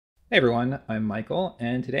Hey everyone, I'm Michael,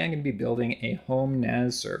 and today I'm going to be building a home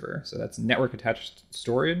NAS server. So that's network attached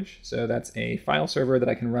storage. So that's a file server that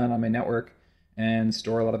I can run on my network and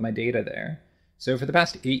store a lot of my data there. So for the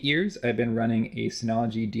past 8 years, I've been running a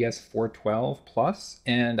Synology DS412 Plus,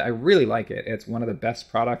 and I really like it. It's one of the best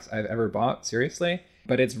products I've ever bought, seriously.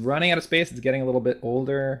 But it's running out of space, it's getting a little bit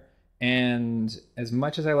older, and as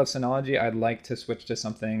much as I love Synology, I'd like to switch to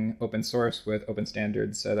something open source with open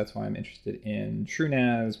standards. So that's why I'm interested in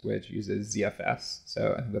TrueNAS, which uses ZFS.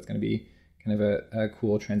 So I think that's going to be kind of a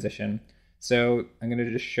cool transition. So I'm going to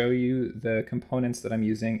just show you the components that I'm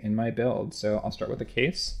using in my build. So I'll start with the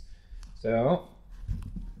case. So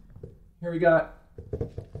here we got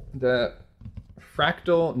the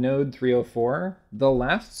Fractal Node 304. The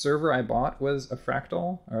last server I bought was a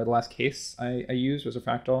Fractal, or the last case I used was a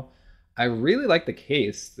Fractal. I really like the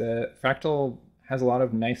case. The Fractal has a lot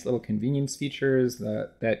of nice little convenience features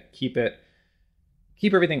that keep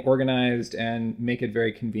everything organized and make it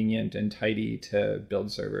very convenient and tidy to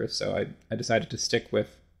build servers. So I decided to stick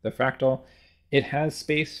with the Fractal. It has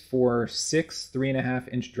space for 6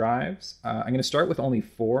 3.5-inch drives. I'm going to start with only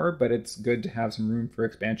 4, but it's good to have some room for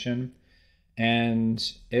expansion.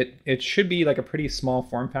 And it should be like a pretty small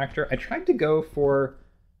form factor. I tried to go for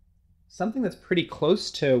something that's pretty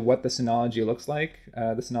close to what the Synology looks like.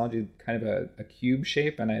 The Synology is kind of a cube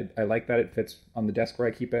shape, and I like that it fits on the desk where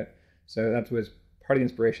I keep it. So that was part of the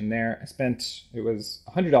inspiration there. It was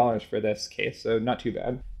 $100 for this case, so not too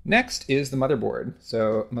bad. Next is the motherboard.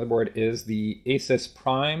 So motherboard is the ASUS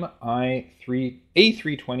Prime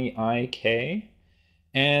A320I-K.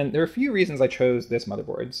 And there are a few reasons I chose this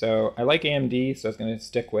motherboard. So I like AMD, so I was going to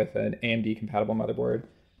stick with an AMD compatible motherboard.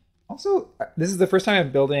 Also, this is the first time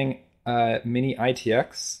I'm building a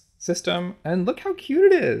mini-ITX system, and look how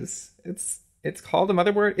cute it is. It's called a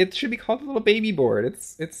motherboard. It should be called a little baby board.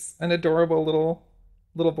 It's an adorable little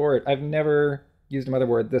board. I've never used a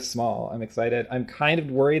motherboard this small. I'm excited. I'm kind of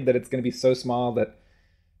worried that it's going to be so small that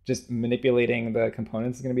just manipulating the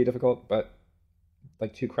components is going to be difficult, but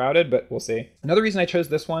like too crowded, but we'll see. Another reason I chose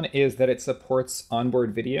this one is that it supports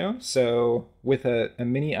onboard video. So with a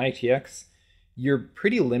mini-ITX, you're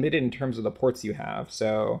pretty limited in terms of the ports you have.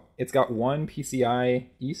 So it's got one PCIe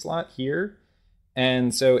slot here.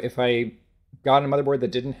 And so if I got a motherboard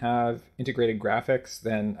that didn't have integrated graphics,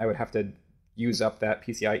 then I would have to use up that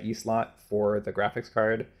PCIe slot for the graphics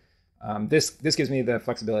card. This gives me the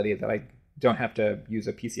flexibility that I don't have to use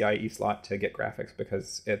a PCIe slot to get graphics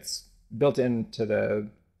because it's built into the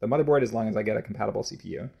motherboard as long as I get a compatible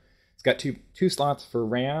CPU. It's got two slots for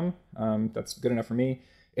RAM. That's good enough for me.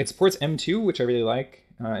 It supports M.2, which I really like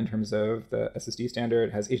in terms of the SSD standard.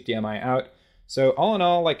 It has HDMI out. So all in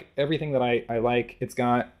all, like everything that I like, it's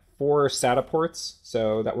got 4 SATA ports.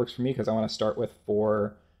 So that works for me because I want to start with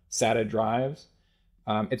 4 SATA drives.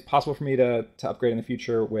 It's possible for me to upgrade in the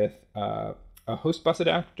future with a host bus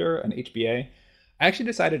adapter, an HBA. I actually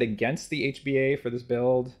decided against the HBA for this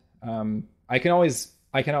build. I can always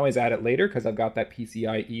add it later because I've got that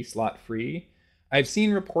PCIe slot free. I've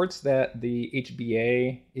seen reports that the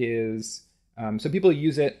HBA is, so people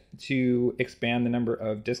use it to expand the number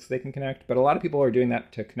of disks they can connect, but a lot of people are doing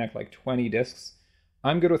that to connect like 20 disks.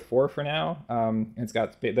 I'm good with 4 for now.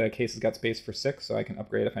 The case has got space for 6, so I can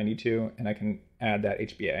upgrade if I need to, and I can add that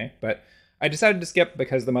HBA. But I decided to skip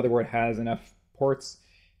because the motherboard has enough ports,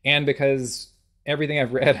 and because everything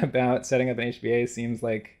I've read about setting up an HBA seems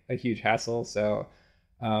like a huge hassle. So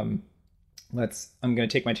I'm going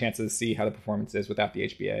to take my chances, see how the performance is without the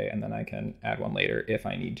HBA, and then I can add one later if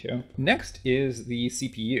I need to. Next is the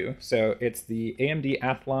CPU. So it's the AMD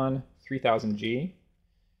Athlon 3000G.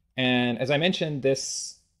 And as I mentioned,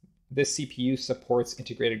 this CPU supports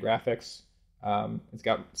integrated graphics. It's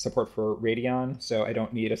got support for Radeon, so I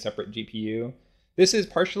don't need a separate GPU. This is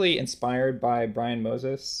partially inspired by Brian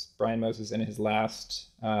Moses. Brian Moses in his last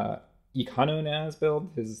Econo NAS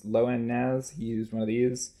build, his low-end NAS, he used one of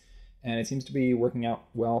these, and it seems to be working out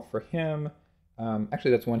well for him. Actually,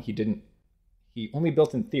 that's one he only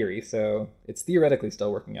built in theory, so it's theoretically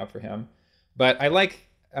still working out for him. But I like,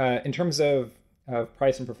 in terms of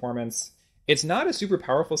price and performance, it's not a super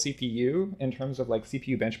powerful CPU in terms of like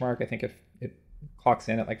CPU benchmark. I think if it clocks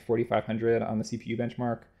in at like 4,500 on the CPU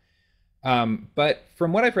benchmark. But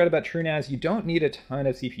from what I've read about TrueNAS, you don't need a ton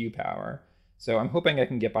of CPU power. So I'm hoping I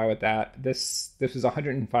can get by with that. This was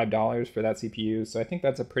 $105 for that CPU, so I think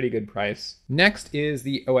that's a pretty good price. Next is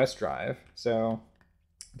the OS drive. So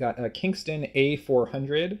got a Kingston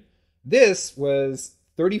A400. This was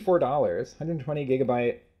 $34, 120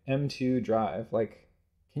 gigabyte M.2 drive. Like,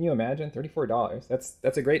 can you imagine? $34.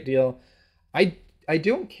 That's a great deal. I I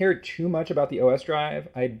don't care too much about the OS drive.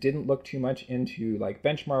 I didn't look too much into like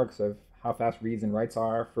benchmarks of how fast reads and writes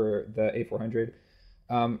are for the A400.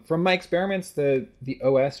 From my experiments, the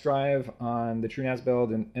OS drive on the TrueNAS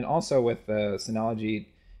build and also with the Synology,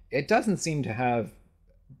 it doesn't seem to have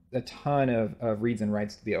a ton of reads and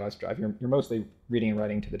writes to the OS drive. You're mostly reading and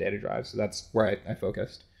writing to the data drive, so that's where I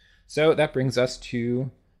focused. So that brings us to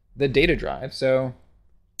the data drive. So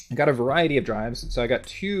I got a variety of drives. So I got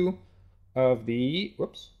two of the,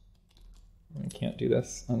 whoops, I can't do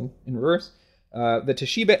this in reverse, the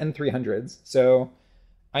Toshiba N300s. So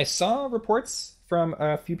I saw reports from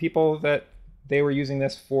a few people that they were using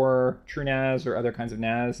this for TrueNAS or other kinds of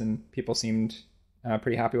NAS, and people seemed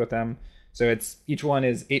pretty happy with them. So each one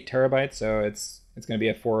is 8 terabytes, so it's going to be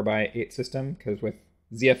a 4x8 system, because with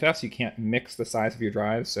ZFS you can't mix the size of your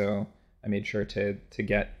drives. So I made sure to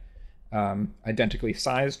get identically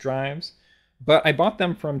sized drives. But I bought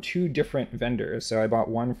them from 2 different vendors. So I bought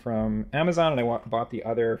one from Amazon and I bought the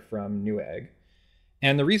other from Newegg.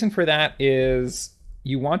 And the reason for that is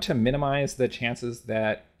you want to minimize the chances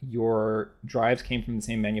that your drives came from the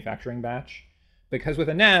same manufacturing batch. Because with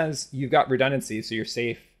a NAS, you've got redundancy, so you're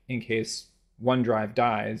safe in case one drive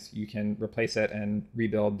dies, you can replace it and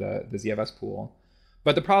rebuild the ZFS pool.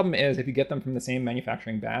 But the problem is if you get them from the same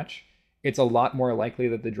manufacturing batch, it's a lot more likely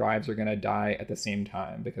that the drives are going to die at the same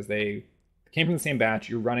time because they came from the same batch.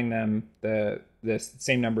 You're running them the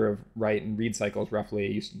same number of write and read cycles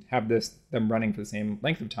roughly. You have them running for the same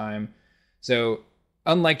length of time. So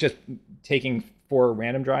unlike just taking 4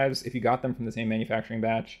 random drives, if you got them from the same manufacturing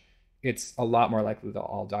batch, it's a lot more likely they'll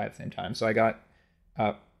all die at the same time. So I got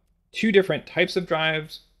 2 different types of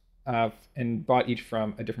drives and bought each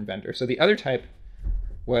from a different vendor. So the other type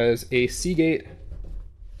was a Seagate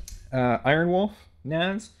Ironwolf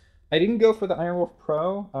NAS. I didn't go for the Ironwolf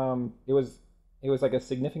Pro. It was like a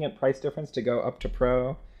significant price difference to go up to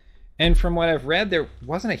Pro. And from what I've read, there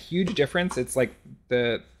wasn't a huge difference. It's like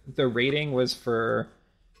the rating was for,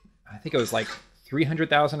 I think it was like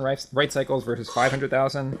 300,000 write cycles versus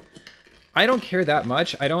 500,000. I don't care that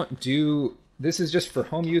much. This is just for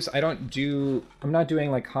home use. I'm not doing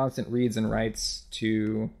like constant reads and writes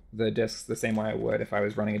to the disks the same way I would if I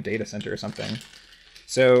was running a data center or something.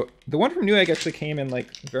 So the one from Newegg actually came in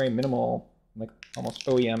like very minimal, like almost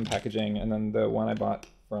OEM packaging. And then the one I bought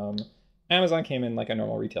from Amazon came in like a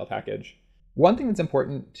normal retail package. One thing that's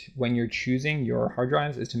important when you're choosing your hard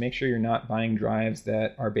drives is to make sure you're not buying drives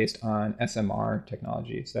that are based on SMR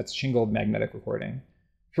technology. So that's shingled magnetic recording.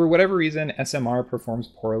 For whatever reason, SMR performs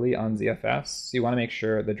poorly on ZFS. So you want to make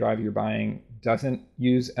sure the drive you're buying doesn't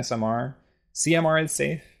use SMR. CMR is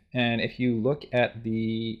safe. And if you look at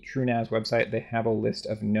the TrueNAS website, they have a list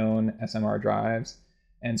of known SMR drives.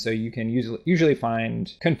 And so you can usually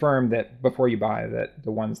confirm that before you buy that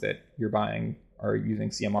the ones that you're buying are using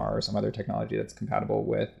CMR or some other technology that's compatible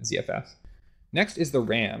with ZFS. Next is the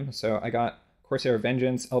RAM. So I got Corsair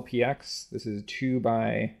Vengeance LPX. This is 2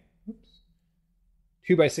 by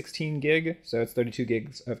 16 gig. So it's 32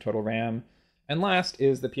 gigs of total RAM. And last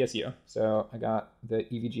is the PSU. So I got the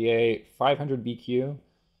EVGA 500 BQ.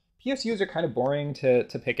 PSUs are kind of boring to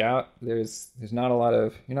pick out. There's not a lot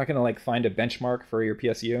of, you're not going to like find a benchmark for your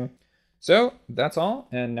PSU. So that's all.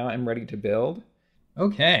 And now I'm ready to build.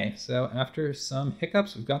 Okay, so after some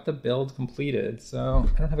hiccups, we've got the build completed. So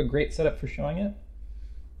I don't have a great setup for showing it,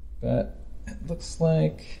 but it looks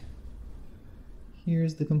like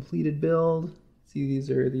here's the completed build. See,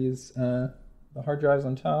 these are the hard drives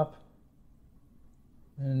on top.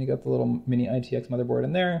 And you got the little mini-ITX motherboard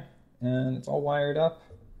in there, and it's all wired up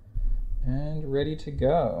and ready to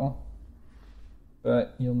go.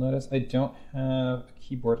 But you'll notice I don't have a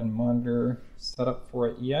keyboard and monitor set up for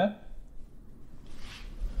it yet.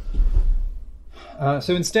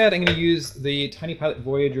 So instead, I'm going to use the TinyPilot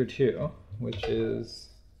Voyager 2, which is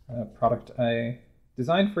a product I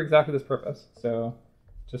designed for exactly this purpose. So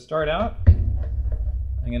to start out,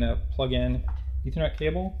 I'm going to plug in Ethernet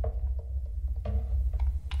cable.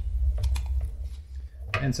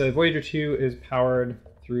 And so Voyager 2 is powered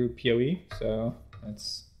through PoE, so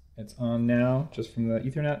it's on now just from the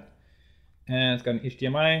Ethernet. And it's got an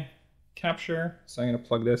HDMI capture, so I'm going to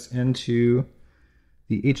plug this into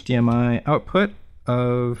the HDMI output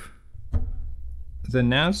of the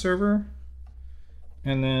NAS server.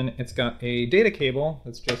 And then it's got a data cable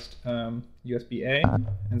that's just USB-A,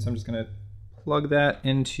 and so I'm just going to plug that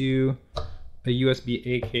into a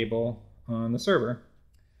USB-A cable on the server.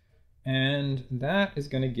 And that is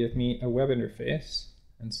going to give me a web interface.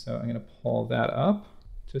 And so I'm going to pull that up.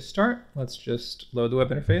 To start, let's just load the web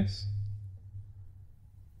interface.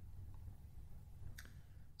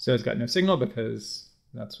 So it's got no signal because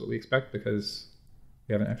that's what we expect, because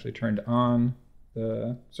We haven't actually turned on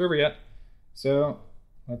the server yet. So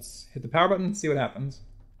let's hit the power button and see what happens.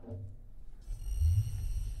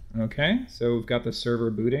 Okay, so we've got the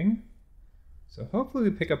server booting. So hopefully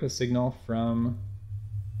we pick up a signal from,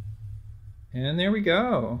 and there we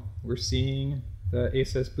go. We're seeing the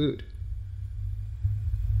ASUS boot.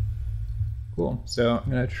 Cool, so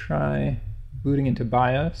I'm gonna try booting into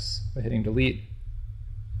BIOS by hitting delete.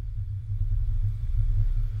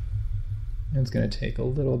 And it's gonna take a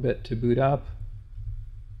little bit to boot up,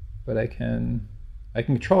 but I can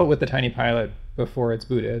control it with the TinyPilot before it's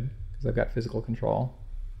booted, because I've got physical control.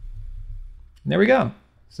 And there we go.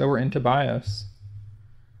 So we're into BIOS.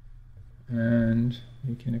 And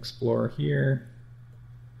we can explore here.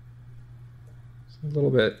 It's a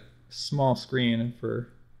little bit small screen for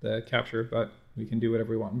the capture, but we can do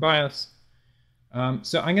whatever we want in BIOS.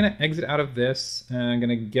 So I'm going to exit out of this, and I'm going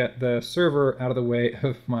to get the server out of the way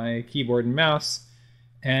of my keyboard and mouse,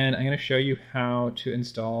 and I'm going to show you how to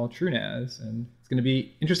install TrueNAS. And it's going to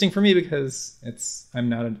be interesting for me because I'm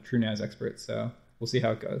not a TrueNAS expert, so we'll see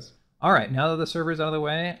how it goes. All right, now that the server is out of the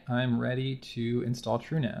way, I'm ready to install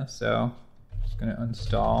TrueNAS. So I'm just going to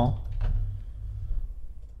install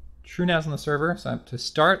TrueNAS on the server. So to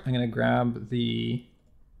start, I'm going to grab the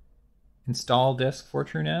install disk for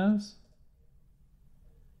TrueNAS.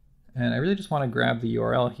 And I really just want to grab the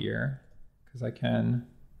URL here because I can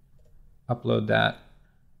upload that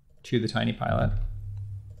to the TinyPilot.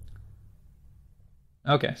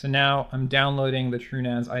 Okay, so now I'm downloading the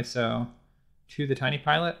TrueNAS ISO to the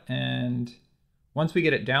TinyPilot, and once we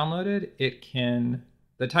get it downloaded,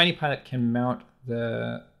 the TinyPilot can mount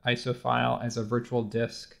the ISO file as a virtual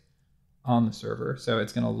disk on the server. So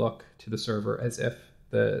it's going to look to the server as if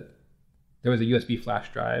there was a USB flash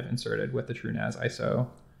drive inserted with the TrueNAS ISO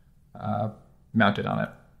mounted on it.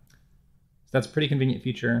 So that's a pretty convenient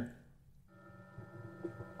feature.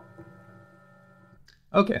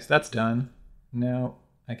 Okay, so that's done. Now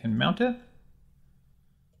I can mount it.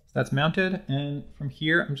 So that's mounted, and from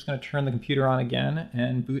here I'm just going to turn the computer on again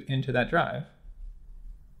and boot into that drive.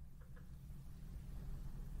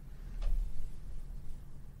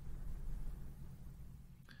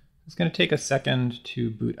 It's going to take a second to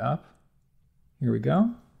boot up. Here we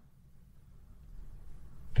go.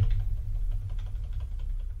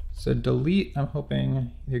 So delete, I'm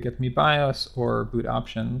hoping either gets me BIOS or boot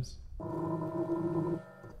options.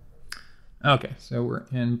 Okay, so we're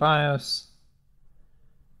in BIOS.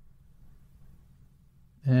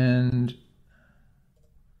 And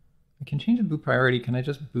I can change the boot priority. Can I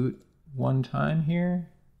just boot one time here?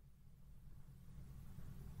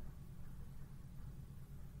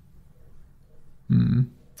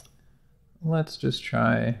 Let's just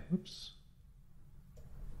try, oops.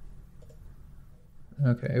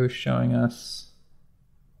 Okay, it was showing us.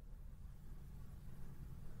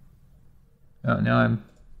 Oh, now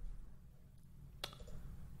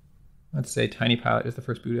let's say TinyPilot is the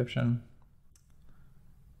first boot option.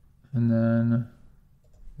 And then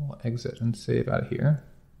we'll exit and save out of here.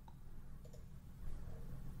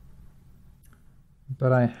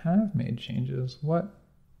 But I have made changes. What?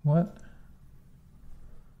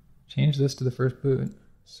 Change this to the first boot.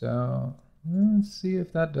 So let's see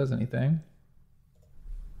if that does anything.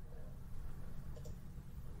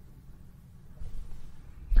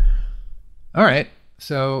 All right,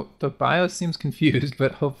 so the BIOS seems confused,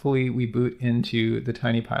 but hopefully we boot into the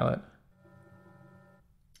TinyPilot.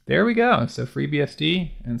 There we go, so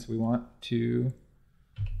FreeBSD, and so we want to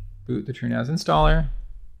boot the TrueNAS installer.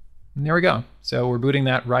 And there we go. So we're booting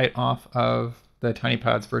that right off of the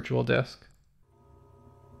TinyPilot's virtual disk.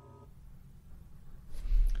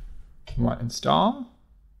 We want install,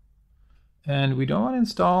 and we don't want to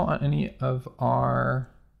install on any of our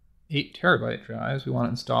 8 terabyte drives. We want to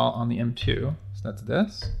install on the M2, so that's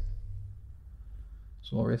this.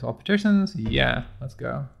 So we'll erase all partitions. Yeah, let's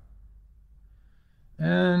go.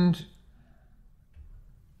 And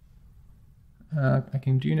I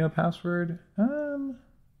can do no password.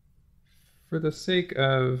 For the sake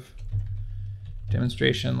of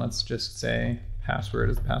demonstration, let's just say password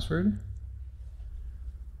is the password.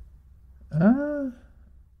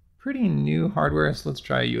 Pretty new hardware, so let's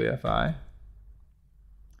try UEFI.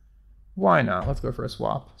 Why not? Let's go for a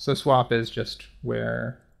swap. So swap is just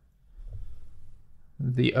where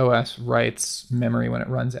the OS writes memory when it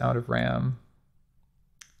runs out of RAM.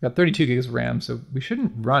 Got 32 gigs of RAM, so we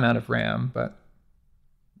shouldn't run out of RAM, but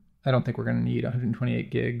I don't think we're going to need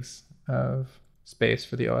 128 gigs of space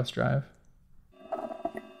for the OS drive.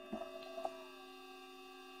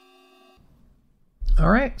 All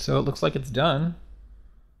right, so it looks like it's done.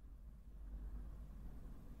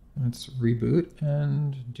 Let's reboot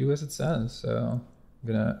and do as it says. So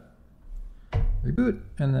I'm gonna reboot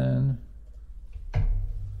and then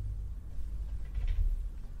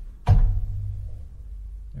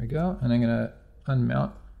there we go. And I'm gonna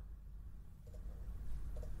unmount.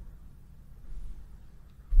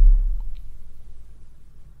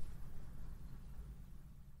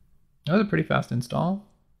 That was a pretty fast install.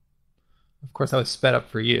 Of course, that was sped up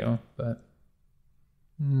for you, but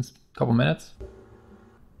it's a couple minutes.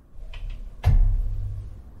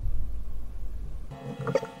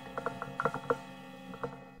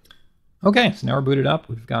 Okay, so now we're booted up.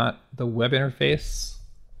 We've got the web interface.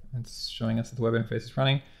 It's showing us that the web interface is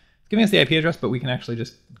running. It's giving us the IP address, but we can actually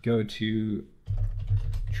just go to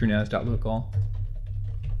TrueNAS.local.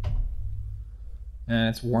 And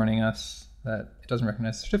it's warning us that it doesn't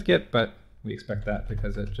recognize the certificate, but we expect that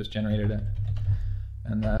because it just generated it.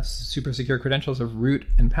 And the super secure credentials of root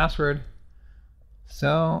and password.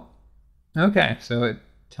 So, okay, so it's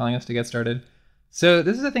telling us to get started. So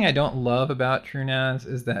this is the thing I don't love about TrueNAS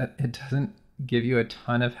is that it doesn't give you a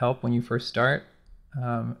ton of help when you first start.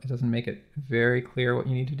 It doesn't make it very clear what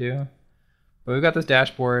you need to do. But we've got this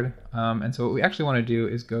dashboard, and so what we actually want to do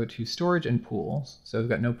is go to storage and pools. So we've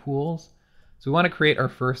got no pools. So we want to create our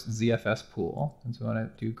first ZFS pool. And so we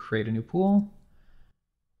want to do create a new pool.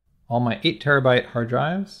 All my 8 terabyte hard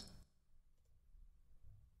drives.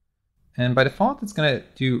 And by default, it's going to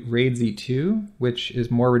do RAID Z2, which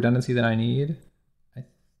is more redundancy than I need.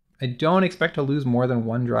 I don't expect to lose more than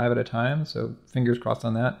 1 drive at a time, so fingers crossed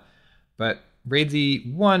on that. But RAID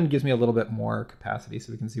Z1 gives me a little bit more capacity.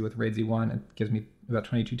 So we can see with RAID Z1, it gives me about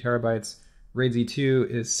 22 terabytes. RAID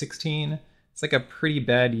Z2 is 16. It's like a pretty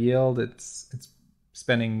bad yield. It's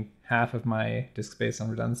spending half of my disk space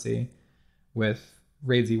on redundancy. With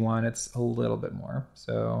RAID Z1, it's a little bit more.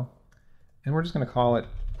 So, and we're just going to call it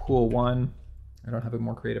pool 1. I don't have a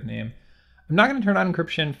more creative name. I'm not going to turn on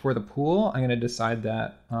encryption for the pool. I'm going to decide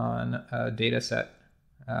that on a dataset.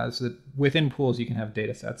 So that within pools, you can have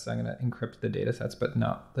datasets. So I'm going to encrypt the datasets, but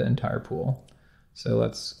not the entire pool. So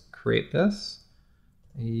let's create this.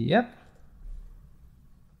 Yep.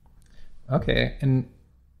 Okay, and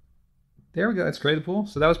there we go. It's created the pool.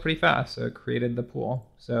 So that was pretty fast. So it created the pool.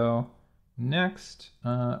 So next,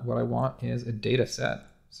 what I want is a dataset.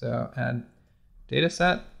 So add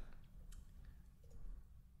dataset.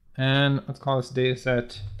 And let's call this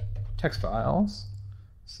dataset text files.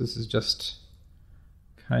 So this is just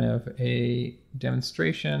kind of a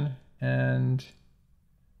demonstration. And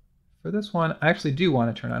for this one, I actually do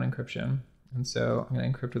want to turn on encryption. And so I'm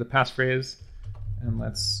going to encrypt with a passphrase. And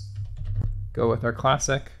let's go with our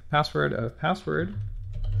classic password of password.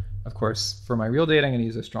 Of course, for my real data, I'm going to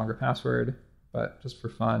use a stronger password. But just for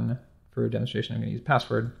fun, for a demonstration, I'm going to use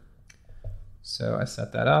password. So I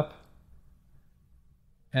set that up.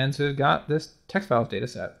 And so we've got this text files data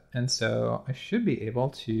set. And so I should be able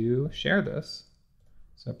to share this.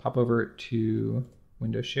 So I pop over to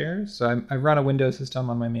Windows Shares. So I run a Windows system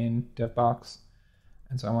on my main dev box.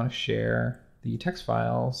 And so I want to share the text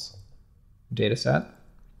files data set.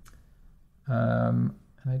 And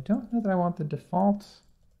I don't know that I want the default.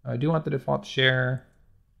 I do want the default share.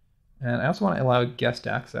 And I also want to allow guest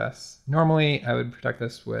access. Normally, I would protect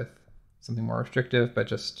this with something more restrictive, but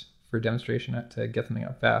just for demonstration to get something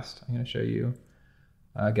out fast, I'm going to show you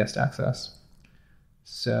guest access.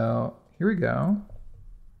 So here we go.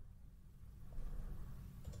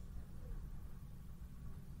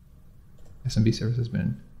 SMB service has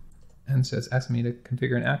been, and so it's asking me to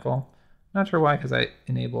configure an ACL. Not sure why, because I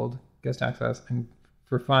enabled guest access. And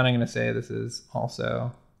for fun, I'm going to say this is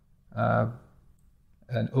also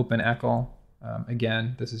an open ACL.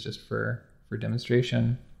 Again, this is just for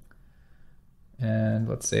demonstration. And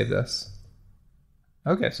let's save this.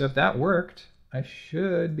 Okay, so if that worked, I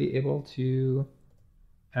should be able to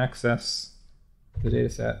access the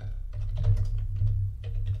dataset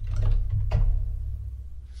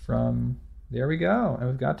from, there we go, and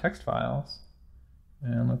we've got text files.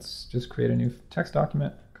 And let's just create a new text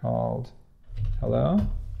document called hello.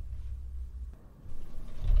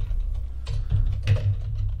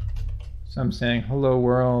 So I'm saying hello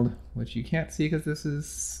world, which you can't see because this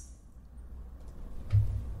is,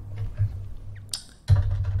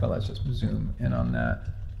 but let's just zoom in on that.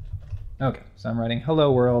 Okay, so I'm writing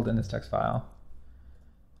hello world in this text file.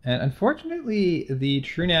 And unfortunately, the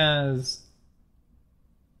TrueNAS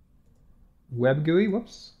web GUI,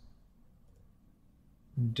 whoops,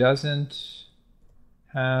 doesn't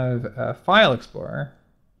have a file explorer.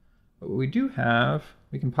 But what we do have,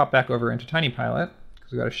 we can pop back over into TinyPilot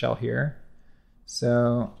because we've got a shell here.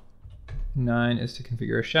 So 9 is to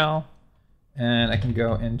configure a shell. And I can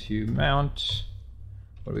go into mount,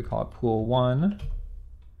 what do we call it, pool 1.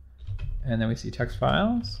 And then we see text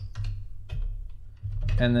files.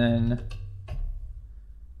 And then,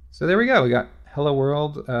 so there we go. We got hello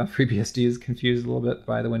world. FreeBSD is confused a little bit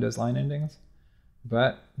by the Windows line endings.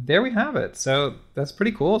 But there we have it. So that's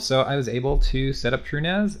pretty cool. So I was able to set up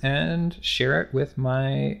TrueNAS and share it with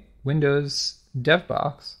my Windows dev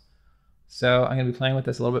box. So I'm going to be playing with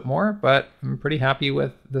this a little bit more, but I'm pretty happy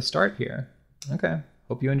with the start here. Okay,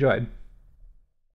 hope you enjoyed.